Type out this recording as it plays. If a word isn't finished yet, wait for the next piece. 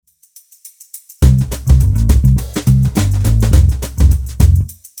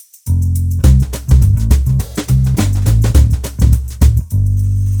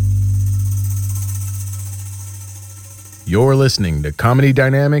You're listening to Comedy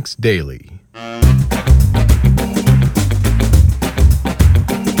Dynamics Daily.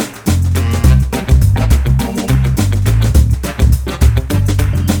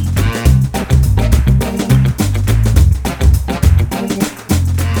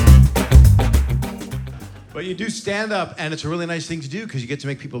 But you do stand up, and it's a really nice thing to do because you get to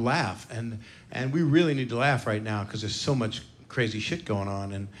make people laugh, and we really need to laugh right now because there's so much crazy shit going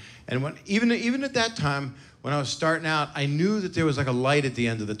on, and when, even at that time when I was starting out, I knew that there was like a light at the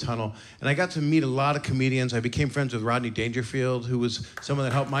end of the tunnel, and I got to meet a lot of comedians. I became friends with Rodney Dangerfield, who was someone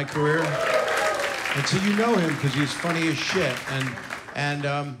that helped my career, and so you know him because he's funny as shit,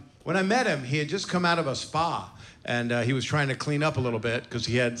 and when I met him, he had just come out of a spa. And he was trying to clean up a little bit because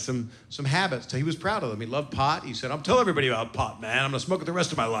he had some habits. So he was proud of them. He loved pot. He said, "I'm telling everybody about pot, man. I'm gonna smoke it the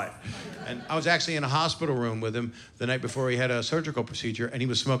rest of my life." And I was actually in a hospital room with him the night before he had a surgical procedure, and he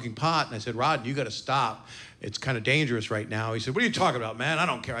was smoking pot. And I said, "Rod, you gotta stop. It's kind of dangerous right now." He said, "What are you talking about, man? I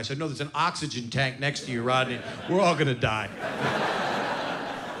don't care." I said, "No, there's an oxygen tank next to you, Rodney. We're all gonna die."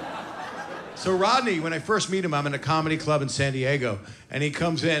 So Rodney, when I first meet him, I'm in a comedy club in San Diego, and he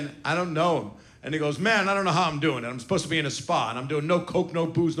comes in, I don't know him. And he goes, "Man, I don't know how I'm doing it. I'm supposed to be in a spa, and I'm doing no coke, no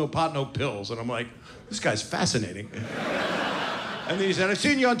booze, no pot, no pills." And I'm like, this guy's fascinating. And then he said, "I've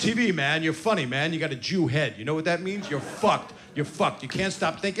seen you on TV, man. You're funny, man. You got a Jew head. You know what that means? You're fucked. You're fucked. You can't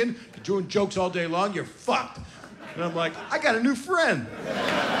stop thinking. You're doing jokes all day long. You're fucked." And I'm like, I got a new friend.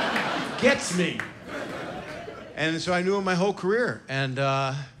 Gets me. And so I knew him my whole career. And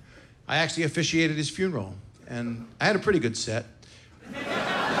I actually officiated his funeral. And I had a pretty good set.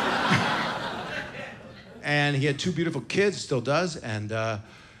 And he had two beautiful kids, still does, and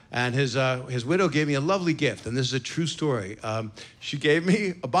his widow gave me a lovely gift, and this is a true story. She gave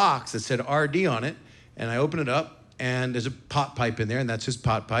me a box that said RD on it, and I opened it up, and there's a pot pipe in there, and that's his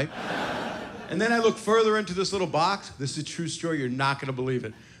pot pipe. And then I look further into this little box. This is a true story. You're not going to believe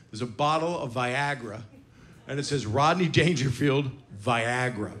it. There's a bottle of Viagra, and it says Rodney Dangerfield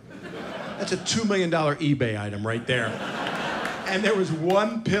Viagra. That's a $2 million eBay item right there. And there was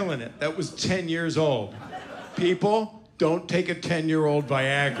one pill in it that was 10 years old. People, don't take a 10-year-old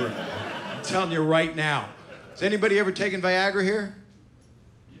Viagra. I'm telling you right now. Has anybody ever taken Viagra here?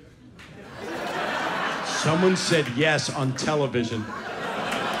 Someone said yes on television.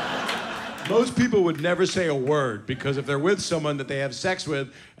 Most people would never say a word because if they're with someone that they have sex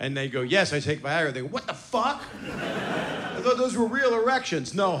with and they go, "Yes, I take Viagra," they go, "What the fuck? I thought those were real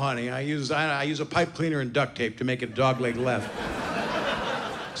erections." "No, honey, I use a pipe cleaner and duct tape to make it a dog-leg left."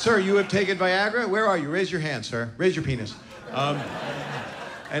 Sir, you have taken Viagra? Where are you? Raise your hand, sir. Raise your penis.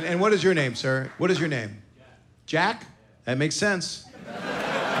 And what is your name, sir? What is your name? Jack? That makes sense.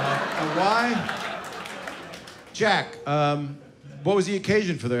 And why? Jack, what was the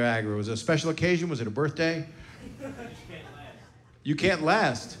occasion for the Viagra? Was it a special occasion? Was it a birthday? You can't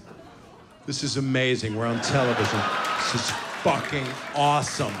last. This is amazing. We're on television. This is fucking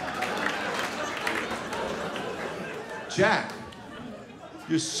awesome. Jack,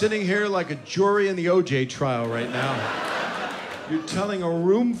 you're sitting here like a jury in the OJ trial right now. You're telling a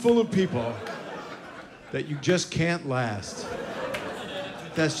room full of people that you just can't last.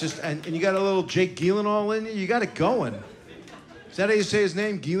 That's just, and you got a little Jake Gyllenhaal in you. You got it going. Is that how you say his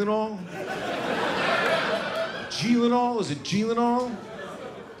name? Gyllenhaal? Gyllenhaal? Is it Gyllenhaal?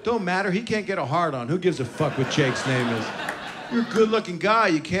 Don't matter. He can't get a hard on. Who gives a fuck what Jake's name is? You're a good-looking guy.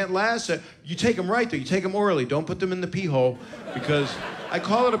 You can't last. You take them right, though. You take them orally. Don't put them in the pee hole, because I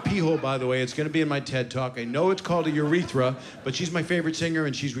call it a pee hole, by the way. It's going to be in my TED Talk. I know it's called a urethra, but she's my favorite singer,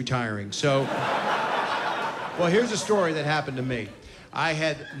 and she's retiring. So, well, here's a story that happened to me. I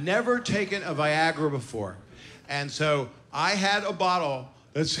had never taken a Viagra before, and so I had a bottle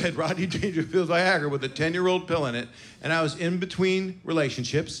that said Rodney Dangerfield Viagra with a 10-year-old pill in it, and I was in between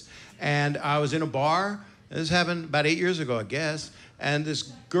relationships, and I was in a bar. This happened about 8 years ago, I guess, and this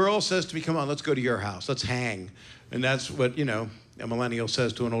girl says to me, "Come on, let's go to your house. Let's hang." And that's what, you know, a millennial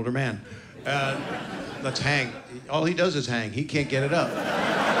says to an older man. Let's hang. All he does is hang. He can't get it up. What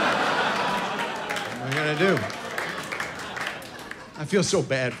am I gonna do? I feel so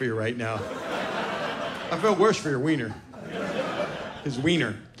bad for you right now. I feel worse for your wiener. His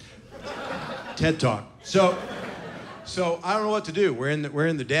wiener. TED Talk. So I don't know what to do. We're in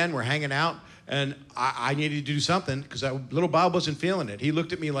the den. We're hanging out, and I needed to do something because little Bob wasn't feeling it. He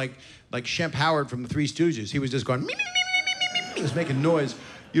looked at me like Shemp Howard from the Three Stooges. He was just going. He was making noise.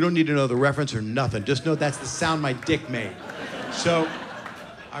 You don't need to know the reference or nothing. Just know that's the sound my dick made. So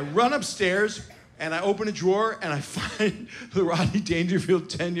I run upstairs. And I open a drawer, and I find the Rodney Dangerfield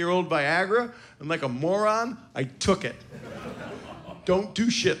 10-year-old Viagra, and like a moron, I took it. Don't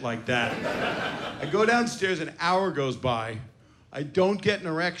do shit like that. I go downstairs, an hour goes by. I don't get an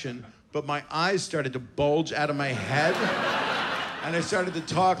erection, but my eyes started to bulge out of my head. And I started to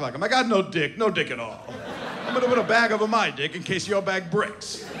talk like him. I got no dick at all. I'm gonna put a bag over my dick in case your bag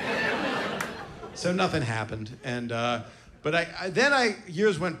breaks. So nothing happened. And but then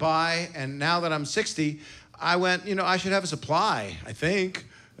years went by, and now that I'm 60, I went, I should have a supply, I think.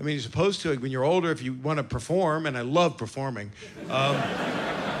 I mean, you're supposed to when you're older if you want to perform, and I love performing.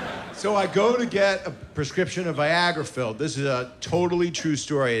 So I go to get a prescription of Viagra filled. This is a totally true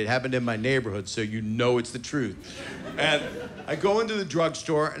story. It happened in my neighborhood, so you know it's the truth. And I go into the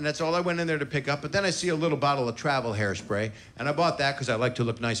drugstore, and that's all I went in there to pick up. But then I see a little bottle of travel hairspray, and I bought that because I like to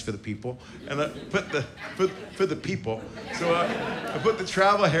look nice for the people. And I put for the people. So I put the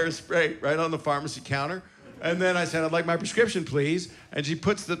travel hairspray right on the pharmacy counter. And then I said, I'd like my prescription, please. And she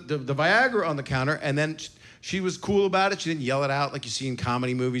puts the Viagra on the counter, and then she was cool about it. She didn't yell it out like you see in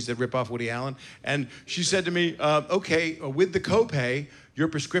comedy movies that rip off Woody Allen. And she said to me, okay, with the copay, your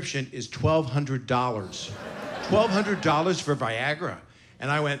prescription is $1,200. $1,200 for Viagra. And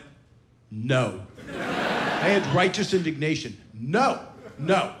I went, no. I had righteous indignation. No.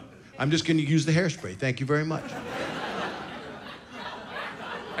 I'm just going to use the hairspray. Thank you very much.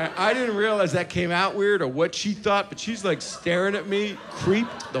 I didn't realize that came out weird or what she thought, but she's like staring at me,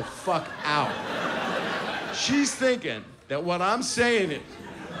 creeped the fuck out. She's thinking that what I'm saying is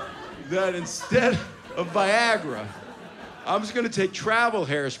that instead of Viagra, I'm just gonna take travel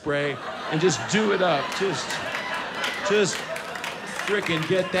hairspray and just do it up. Just frickin'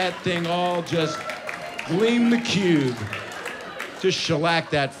 get that thing all just gleam the cube. Just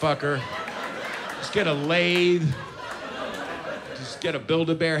shellac that fucker. Just get a lathe. Just get a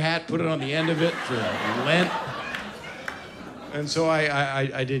Build-A-Bear hat, put it on the end of it for Lent. And so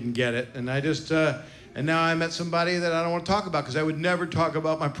I didn't get it. And I just, and now I met somebody that I don't want to talk about because I would never talk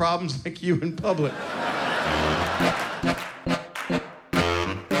about my problems like you in public.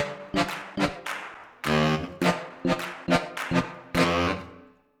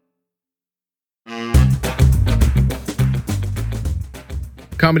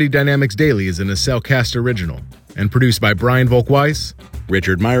 Comedy Dynamics Daily is an Accelcast original and produced by Brian Volk-Weiss,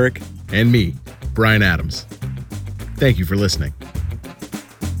 Richard Myrick, and me, Brian Adams. Thank you for listening.